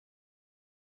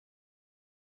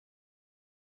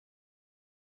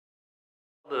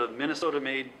The Minnesota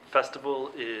Made Festival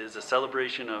is a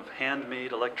celebration of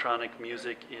handmade electronic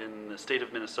music in the state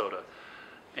of Minnesota.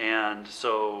 And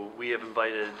so we have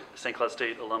invited St. Cloud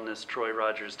State alumnus Troy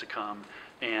Rogers to come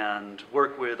and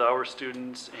work with our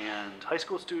students and high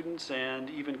school students and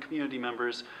even community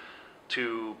members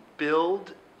to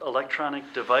build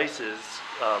electronic devices,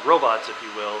 robots if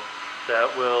you will,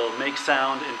 that will make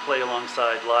sound and play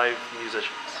alongside live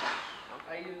musicians.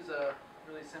 I use a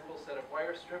really simple set of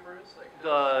wire strippers.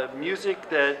 The music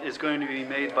that is going to be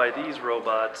made by these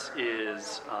robots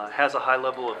has a high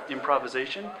level of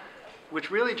improvisation, which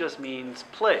really just means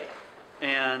play.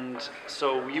 And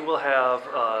so we will have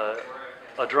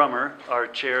a drummer, our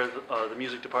chair of the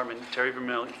music department, Terry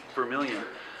Vermillion,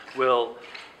 will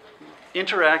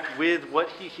interact with what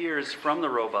he hears from the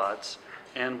robots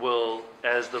and will,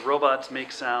 as the robots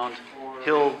make sound,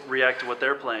 he'll react to what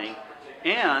they're playing.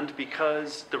 And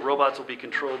because the robots will be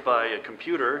controlled by a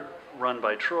computer run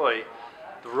by Troy,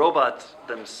 the robots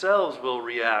themselves will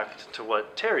react to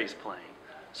what Terry's playing.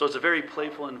 So it's a very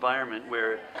playful environment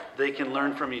where they can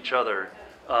learn from each other.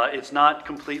 It's not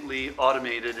completely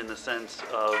automated in the sense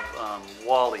of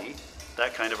Wall-E,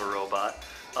 that kind of a robot.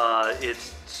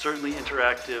 It's certainly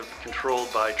interactive,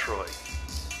 controlled by Troy.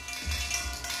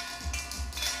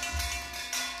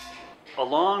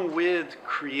 Along with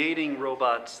creating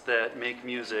robots that make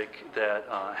music that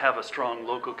have a strong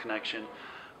local connection,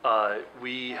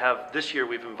 this year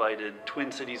we've invited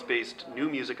Twin Cities-based new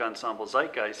music ensemble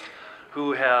Zeitgeist,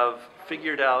 who have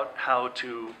figured out how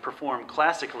to perform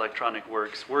classic electronic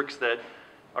works that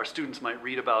our students might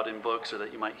read about in books or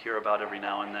that you might hear about every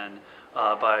now and then,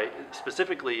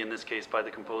 specifically in this case by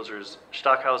the composers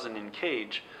Stockhausen and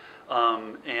Cage.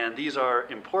 And these are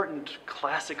important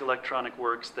classic electronic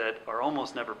works that are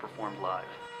almost never performed live.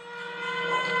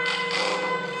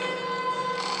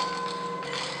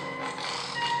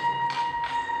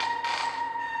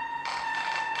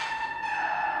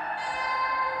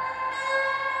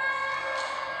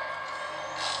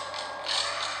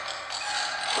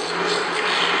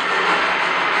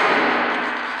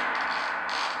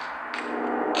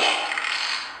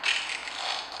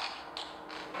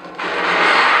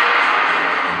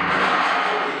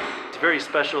 Very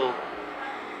special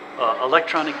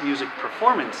electronic music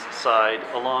performance side,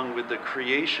 along with the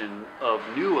creation of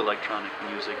new electronic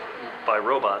music by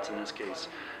robots in this case.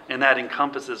 And that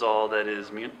encompasses all that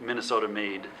is Minnesota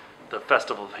Made, the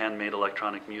Festival of Handmade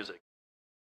Electronic Music.